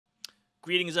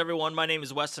Greetings, everyone. My name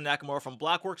is Weston Nakamura from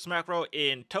Blockworks Macro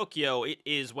in Tokyo. It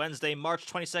is Wednesday, March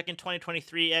 22nd,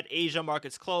 2023 at Asia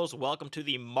Markets Close. Welcome to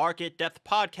the Market Depth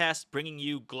Podcast, bringing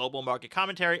you global market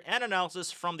commentary and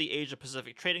analysis from the Asia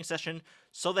Pacific trading session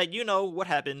so that you know what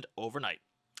happened overnight.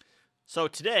 So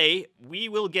today, we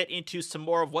will get into some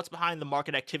more of what's behind the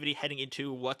market activity heading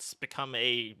into what's become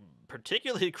a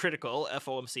particularly critical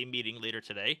FOMC meeting later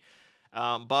today.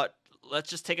 But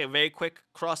let's just take a very quick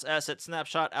cross-asset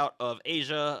snapshot out of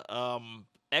Asia.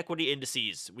 Equity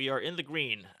indices, we are in the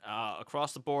green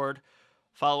across the board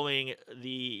following the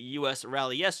U.S.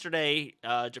 rally yesterday.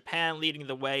 Japan leading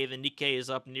the way. The Nikkei is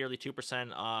up nearly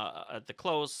 2% at the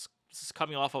close. This is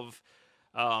coming off of,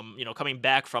 coming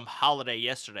back from holiday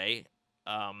yesterday.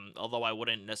 Although I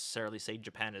wouldn't necessarily say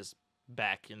Japan is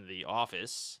back in the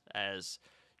office, as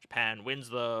Japan wins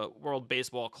the World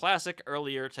Baseball Classic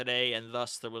earlier today, and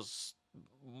thus there was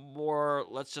more,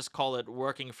 let's just call it,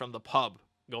 working from the pub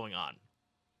going on.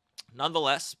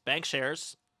 Nonetheless, bank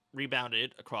shares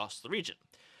rebounded across the region.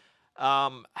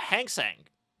 Hang Seng,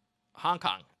 Hong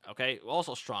Kong, okay,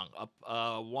 also strong, up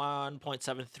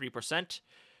 1.73%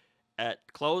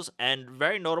 at close, and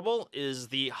very notable is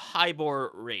the HIBOR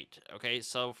rate. Okay,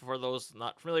 so for those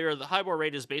not familiar, the HIBOR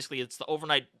rate is basically it's the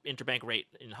overnight interbank rate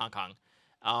in Hong Kong,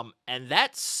 and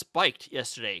that spiked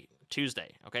yesterday,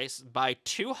 Tuesday. Okay, by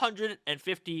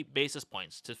 250 basis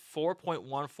points to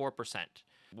 4.14%,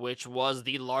 which was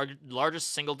the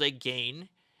largest single day gain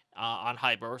on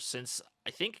HIBOR since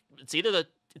I think it's either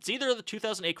the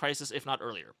 2008 crisis, if not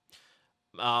earlier.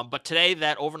 But today,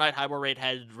 that overnight HIBOR rate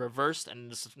had reversed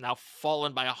and has now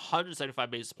fallen by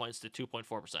 175 basis points to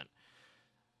 2.4%.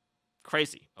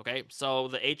 Crazy, okay? So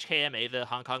the HKMA, the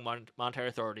Hong Kong Monetary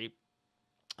Authority,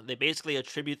 they basically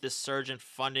attribute this surge in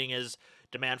funding as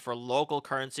demand for local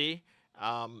currency,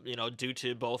 due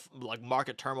to both like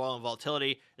market turmoil and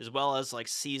volatility, as well as like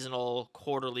seasonal,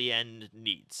 quarterly end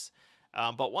needs.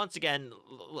 But once again,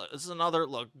 this is another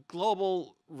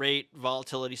global rate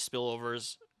volatility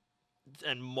spillovers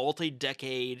and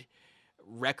multi-decade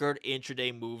record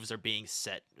intraday moves are being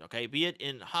set, okay? Be it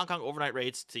in Hong Kong overnight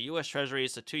rates to U.S.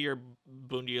 Treasuries to 2-year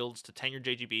bond yields to 10-year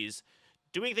JGBs,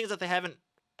 doing things that they haven't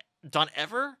done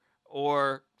ever,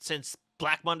 or since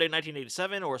Black Monday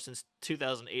 1987, or since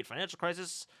 2008 financial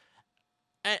crisis,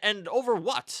 and over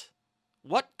what?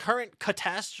 What current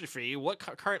catastrophe, what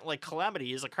current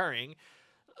calamity is occurring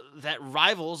that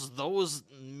rivals those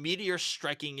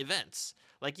meteor-striking events?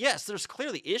 Like, yes, there's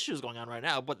clearly issues going on right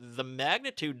now, but the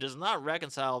magnitude does not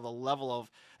reconcile the level of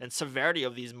and severity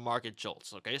of these market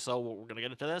jolts. Okay, so we're going to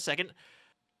get into that in a second.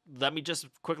 Let me just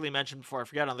quickly mention before I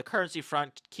forget, on the currency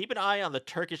front, keep an eye on the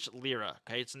Turkish Lira.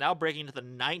 Okay, it's now breaking to the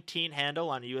 19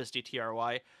 handle on USD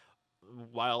TRY,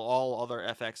 while all other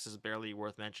FX is barely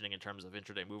worth mentioning in terms of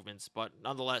intraday movements. But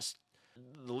nonetheless,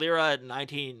 the Lira at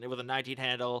 19 with a 19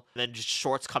 handle, then just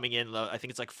shorts coming in. I think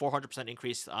it's like 400%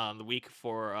 increase on the week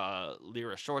for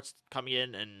Lira shorts coming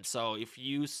in, and so if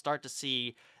you start to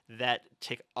see that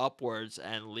tick upwards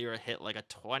and Lira hit like a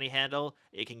 20 handle,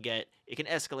 it can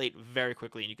escalate very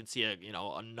quickly, and you can see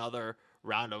another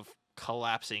round of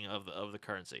collapsing of the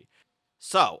currency.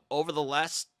 So, over the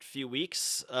last few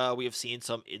weeks, we have seen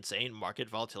some insane market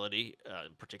volatility,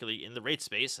 particularly in the rate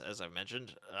space, as I've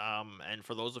mentioned. And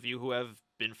for those of you who have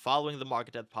been following the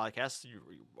Market Depth podcast, you're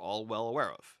all well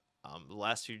aware of. The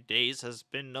last few days has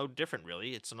been no different,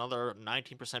 really. It's another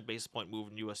 19% basis point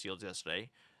move in U.S. yields yesterday.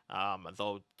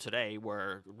 Though today,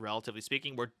 relatively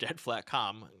speaking, we're dead flat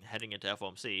calm heading into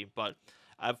FOMC. But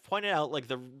I've pointed out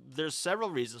there's several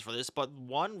reasons for this, but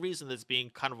one reason that's being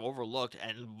kind of overlooked,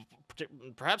 and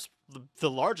perhaps the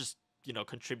largest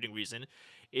contributing reason,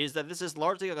 is that this is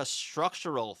largely like a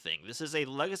structural thing. This is a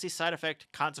legacy side effect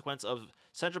consequence of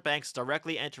central banks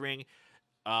directly entering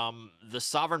the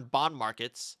sovereign bond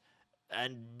markets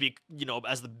and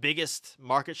as the biggest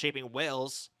market shaping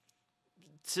whales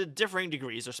to differing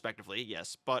degrees, respectively,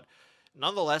 yes, but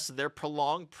nonetheless, their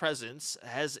prolonged presence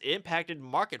has impacted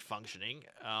market functioning,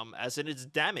 as it has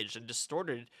damaged and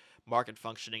distorted market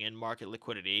functioning and market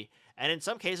liquidity, and in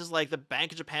some cases, like the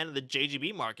Bank of Japan and the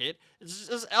JGB market, it's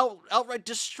just outright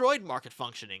destroyed market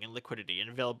functioning and liquidity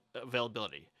and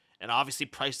availability, and obviously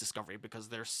price discovery, because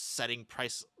they're setting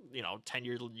price,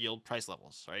 10-year yield price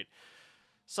levels, right?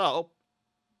 So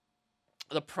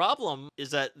the problem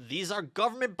is that these are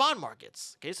government bond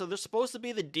markets. Okay, so they're supposed to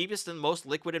be the deepest and most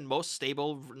liquid and most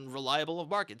stable and reliable of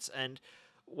markets. And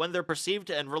when they're perceived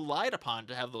and relied upon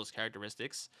to have those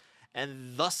characteristics,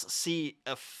 and thus see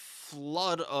a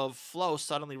flood of flow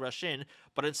suddenly rush in,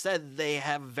 but instead they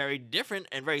have very different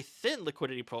and very thin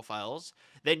liquidity profiles,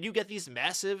 then you get these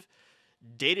massive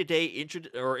day-to-day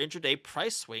intraday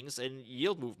price swings and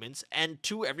yield movements, and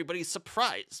to everybody's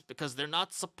surprise, because they're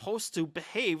not supposed to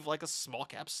behave like a small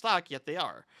cap stock, yet they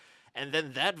are. And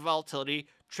then that volatility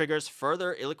triggers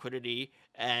further illiquidity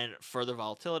and further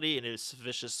volatility in this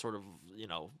vicious sort of,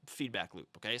 feedback loop.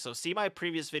 Okay, so see my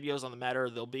previous videos on the matter.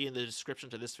 They'll be in the description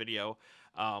to this video.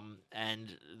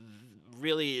 And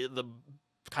really, the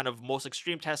kind of most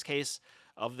extreme test case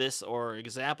of this, or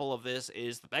example of this,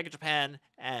 is the Bank of Japan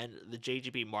and the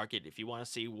JGB market, if you want to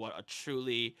see what a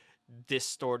truly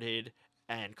distorted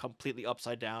and completely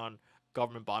upside down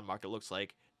government bond market looks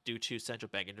like due to central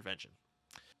bank intervention.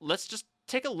 Let's just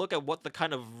take a look at what the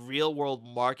kind of real world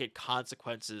market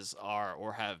consequences are,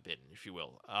 or have been, if you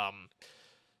will.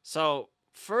 So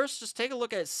first, just take a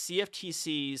look at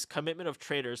CFTC's commitment of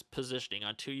traders positioning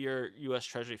on 2-year U.S.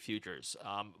 Treasury futures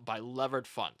by levered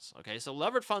funds. Okay, so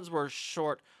levered funds were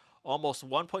short almost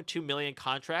 1.2 million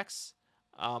contracts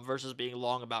versus being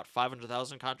long about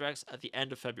 500,000 contracts at the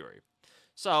end of February.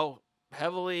 So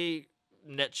heavily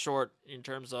net short in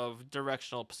terms of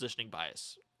directional positioning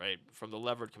bias, right, from the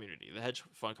levered community, the hedge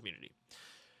fund community.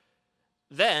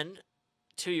 Then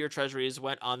 2-year treasuries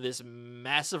went on this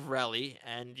massive rally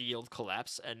and yield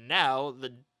collapse, and now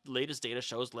the latest data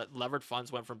shows that levered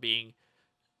funds went from being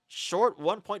short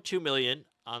 1.2 million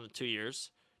on the 2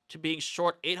 years to being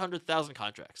short 800,000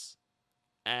 contracts,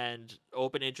 and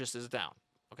open interest is down.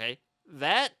 Okay,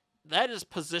 that is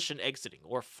position exiting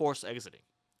or force exiting.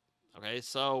 Okay,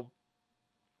 so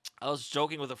I was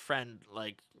joking with a friend,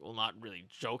 like, well, not really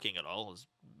joking at all,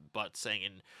 but saying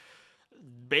in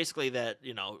basically that,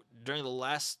 during the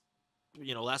last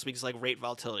week's like rate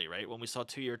volatility, right, when we saw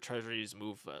 2-year treasuries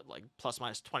move like plus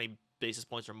minus 20 basis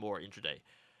points or more intraday,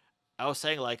 I was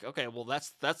saying, like, okay, well,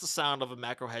 that's the sound of a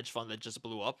macro hedge fund that just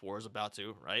blew up or is about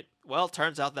to, right? Well, it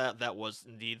turns out that that was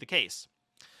indeed the case.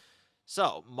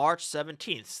 So March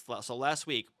 17th, so last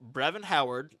week, Brevin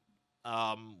Howard,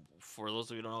 for those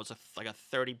of you who don't know, it's like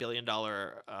a $30 billion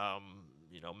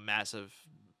massive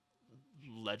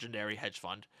legendary hedge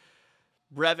fund.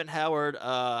 Brevin Howard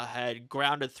had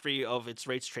grounded 3 of its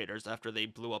rates traders after they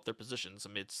blew up their positions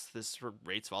amidst this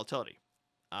rates volatility.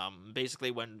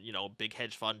 Basically, when big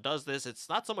hedge fund does this, it's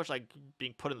not so much like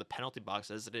being put in the penalty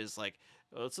box as it is like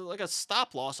it's like a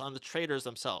stop loss on the traders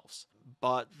themselves.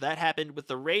 But that happened with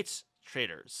the rates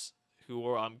traders, who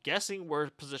were, I'm guessing, were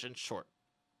positioned short.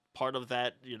 Part of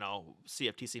that,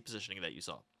 CFTC positioning that you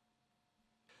saw.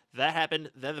 That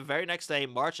happened. Then the very next day,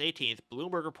 March 18th,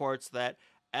 Bloomberg reports that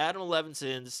Adam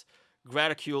Levinson's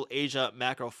Graticule Asia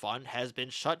macro fund has been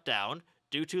shut down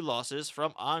due to losses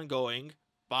from ongoing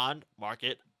bond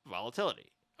market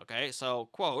volatility. Okay, so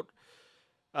quote,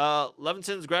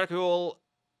 Levinson's Graticule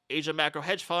Asia macro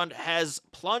hedge fund has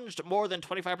plunged more than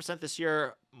 25% this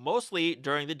year, mostly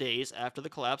during the days after the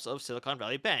collapse of Silicon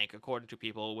Valley Bank, according to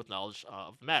people with knowledge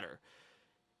of the matter.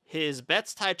 His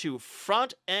bets tied to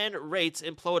front-end rates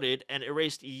imploded and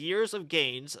erased years of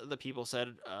gains, the people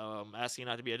said, asking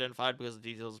not to be identified because the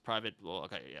details are private. Well,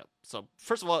 okay, yeah. So,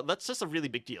 first of all, that's just a really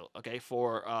big deal, okay,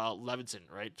 for Levinson,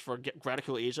 right? For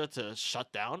Graticule Asia to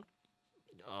shut down,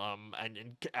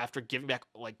 and after giving back,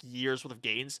 like, years worth of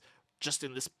gains just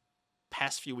in this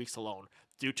past few weeks alone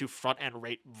due to front-end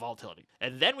rate volatility.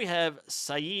 And then we have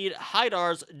Saeed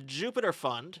Haidar's Jupiter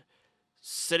Fund,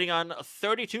 sitting on a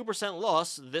 32%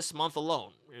 loss this month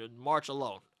alone, March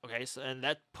alone. Okay, so, and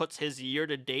that puts his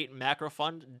year-to-date macro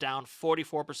fund down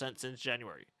 44% since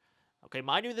January. Okay,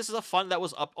 mind you, this is a fund that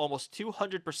was up almost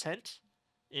 200%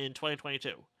 in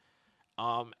 2022.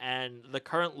 And the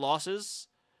current losses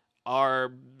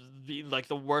are like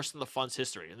the worst in the fund's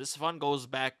history. And this fund goes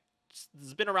back,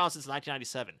 it's been around since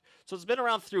 1997. So it's been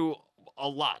around through a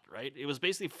lot, right? It was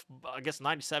basically, I guess,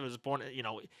 97 was born,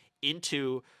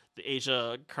 into the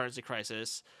Asia currency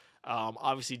crisis,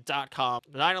 obviously .com,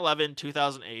 9/11,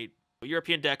 2008,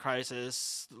 European debt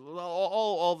crisis,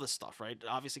 all this stuff, right?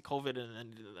 Obviously COVID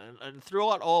and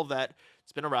throughout all of that,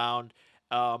 it's been around,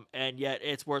 and yet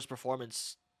its worst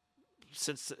performance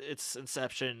since its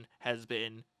inception has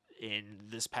been in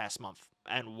this past month.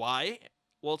 And why?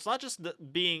 Well, it's not just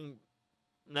being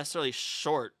necessarily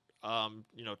short,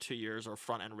 2 years or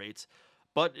front end rates,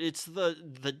 but it's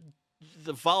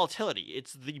the volatility.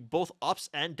 It's the both ups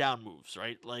and down moves,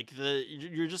 right? Like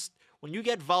you're just, when you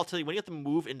get volatility, when you get the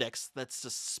move index that's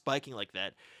just spiking like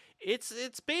that,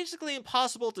 it's basically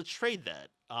impossible to trade that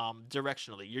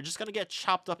directionally. You're just gonna get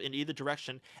chopped up in either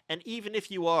direction, and even if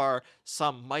you are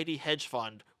some mighty hedge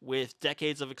fund with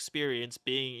decades of experience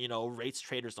being, rates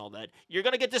traders and all that, you're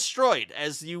gonna get destroyed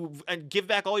as you and give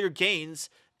back all your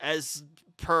gains as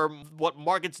per what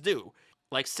markets do.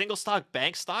 Like single stock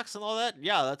bank stocks and all that,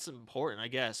 yeah, that's important, I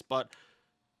guess. But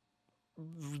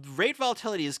rate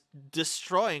volatility is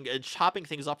destroying and chopping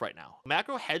things up right now.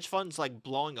 Macro hedge funds like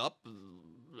blowing up,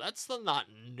 that's not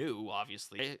new,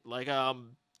 obviously. Like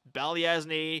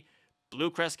Balyasny,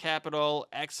 Bluecrest Capital,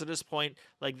 Exodus Point,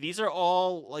 like these are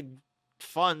all like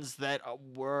funds that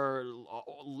were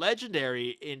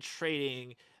legendary in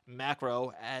trading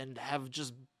macro and have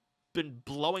just been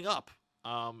blowing up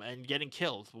and getting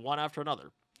killed one after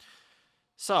another.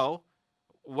 So,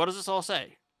 what does this all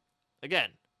say?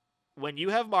 Again, when you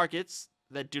have markets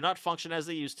that do not function as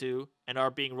they used to and are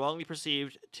being wrongly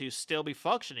perceived to still be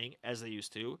functioning as they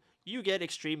used to, you get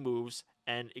extreme moves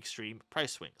and extreme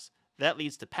price swings. That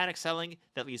leads to panic selling,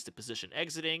 that leads to position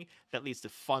exiting, that leads to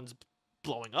funds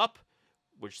blowing up,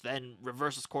 which then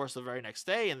reverses course the very next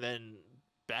day and then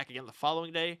back again the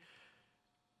following day.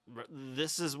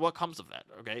 This is what comes of that,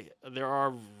 okay? There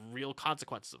are real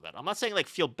consequences of that. I'm not saying like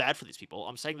feel bad for these people.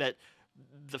 I'm saying that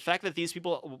the fact that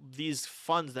these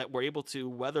funds that were able to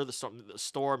weather the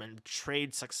storm and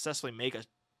trade successfully, make a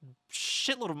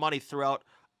shitload of money throughout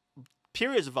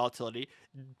periods of volatility,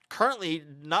 currently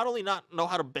not only not know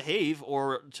how to behave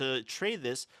or to trade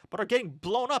this, but are getting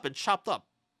blown up and chopped up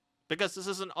because this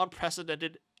is an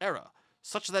unprecedented era,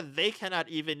 such that they cannot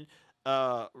even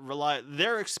rely.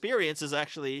 Their experience is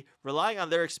actually relying on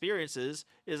their experiences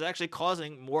is actually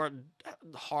causing more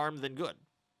harm than good.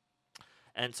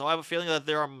 And so I have a feeling that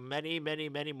there are many, many,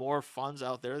 many more funds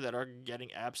out there that are getting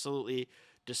absolutely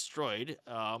destroyed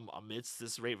amidst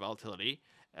this rate volatility.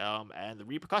 And the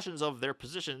repercussions of their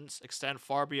positions extend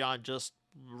far beyond just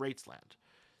rates land.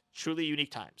 Truly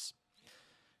unique times.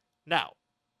 Now,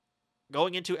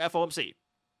 going into FOMC.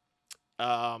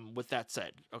 With that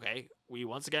said, okay, we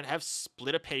once again have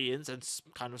split opinions and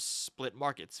kind of split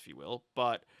markets, if you will.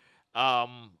 But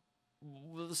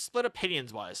split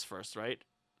opinions wise first, right?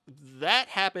 That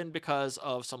happened because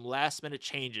of some last minute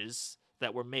changes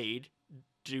that were made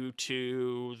due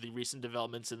to the recent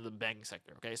developments in the banking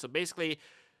sector. Okay, so basically,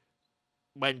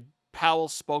 when Powell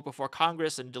spoke before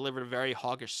Congress and delivered a very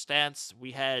hawkish stance,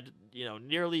 we had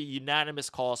nearly unanimous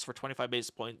calls for 25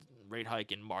 basis point rate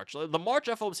hike in March. The March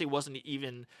FOMC wasn't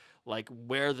even like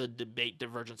where the debate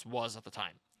divergence was at the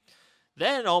time.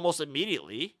 Then almost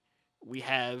immediately we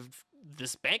have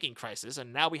this banking crisis,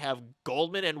 and now we have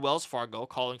Goldman and Wells Fargo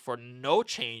calling for no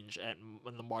change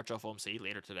in the March FOMC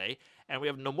later today, and we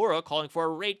have Nomura calling for a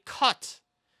rate cut,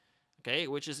 okay,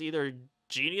 which is either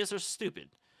genius or stupid.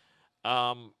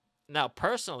 Now,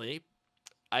 personally,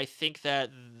 I think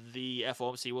that the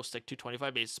FOMC will stick to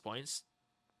 25 basis points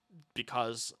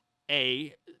because,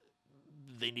 A,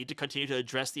 they need to continue to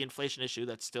address the inflation issue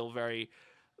that's still very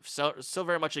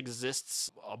much exists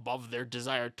above their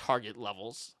desired target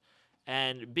levels,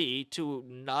 and B, to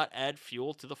not add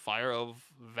fuel to the fire of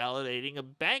validating a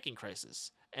banking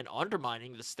crisis and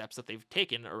undermining the steps that they've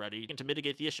taken already to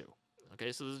mitigate the issue.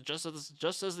 Okay, so this is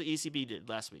just as the ECB did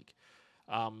last week.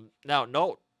 Now,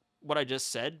 note what I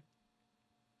just said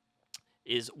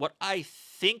is what I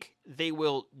think they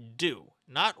will do,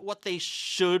 not what they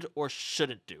should or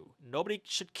shouldn't do. Nobody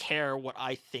should care what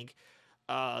I think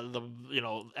the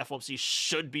FOMC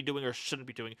should be doing or shouldn't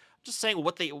be doing. I'm just saying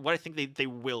what I think they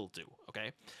will do.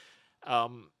 Okay.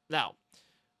 Now,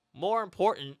 more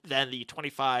important than the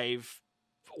 25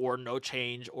 or no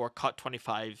change or cut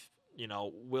 25,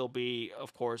 will be,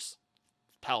 of course,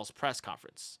 Powell's press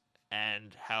conference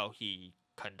and how he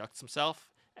conducts himself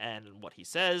and what he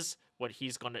says, what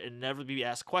he's going to inevitably be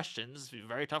asked questions,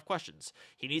 very tough questions.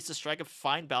 He needs to strike a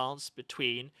fine balance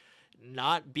between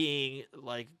not being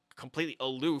like completely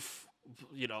aloof,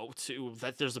 to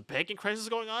that there's a banking crisis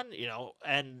going on,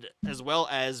 and as well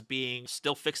as being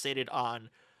still fixated on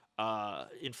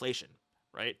inflation,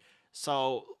 right?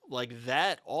 So like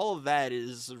that, all of that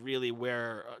is really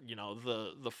where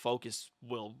the focus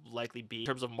will likely be in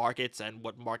terms of markets and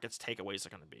what markets takeaways are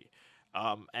going to be.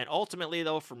 And ultimately,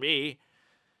 though, for me,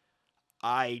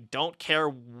 I don't care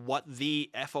what the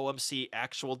FOMC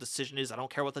actual decision is. I don't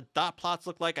care what the dot plots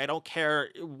look like. I don't care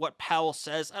what Powell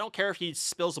says. I don't care if he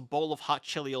spills a bowl of hot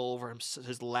chili all over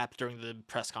his lap during the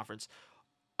press conference.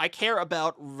 I care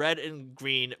about red and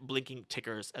green blinking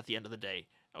tickers at the end of the day.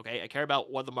 Okay, I care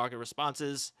about what the market response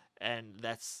is, and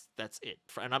that's it.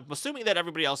 And I'm assuming that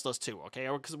everybody else does too. Okay,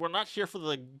 because we're not here for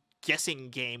the guessing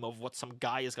game of what some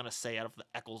guy is gonna say out of the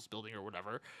Eccles building or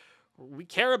whatever. We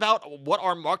care about what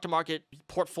our mark-to-market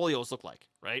portfolios look like,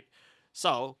 right?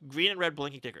 So, green and red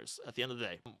blinking tickers at the end of the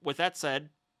day. With that said,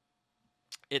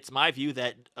 it's my view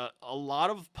that a lot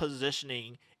of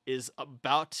positioning is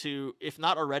about to, if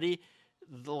not already,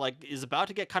 is about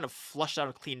to get kind of flushed out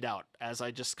and cleaned out, as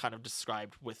I just kind of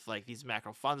described, with like these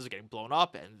macro funds getting blown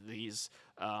up and these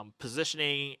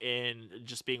positioning in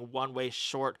just being one way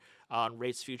short on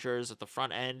rates futures at the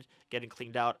front end getting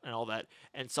cleaned out and all that.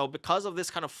 And so because of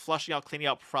this kind of flushing out, cleaning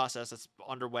out process that's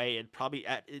underway and probably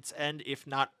at its end, if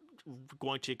not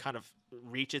going to kind of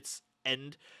reach its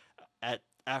end at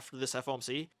after this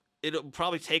FOMC, it'll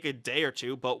probably take a day or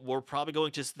two, but we're probably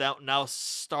going to now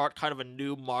start kind of a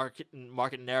new market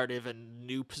narrative and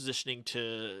new positioning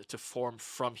to form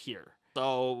from here.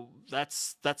 So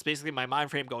that's basically my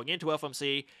mind frame going into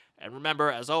FOMC. And remember,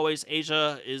 as always,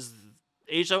 Asia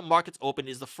markets open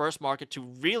is the first market to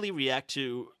really react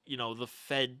to, the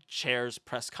Fed chair's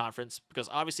press conference, because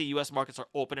obviously U.S. markets are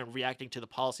open and reacting to the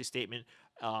policy statement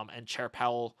and Chair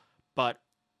Powell, but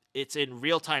it's in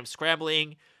real-time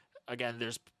scrambling. Again,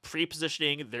 there's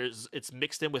pre-positioning. It's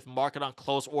mixed in with market on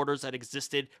close orders that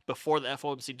existed before the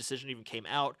FOMC decision even came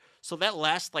out. So that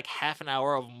last like half an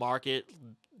hour of market,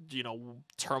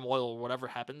 turmoil or whatever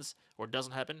happens or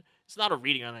doesn't happen, it's not a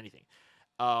reading on anything.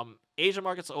 Asia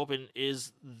markets open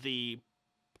is the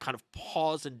kind of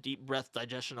pause and deep breath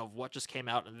digestion of what just came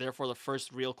out, and therefore the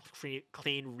first real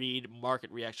clean read market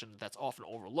reaction that's often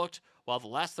overlooked, while the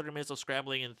last 30 minutes of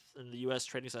scrambling in the U.S.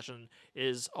 trading session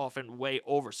is often way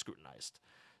over scrutinized.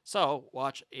 So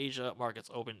watch Asia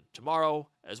markets open tomorrow,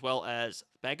 as well as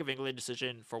Bank of England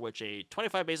decision, for which a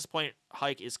 25 basis point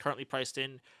hike is currently priced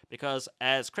in, because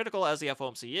as critical as the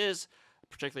FOMC is,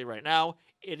 particularly right now,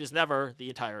 it is never the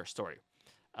entire story.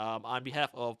 On behalf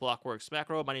of Blockworks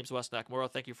Macro, my name is Weston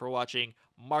Nakamura. Thank you for watching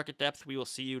Market Depth. We will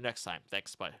see you next time.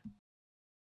 Thanks. Bye.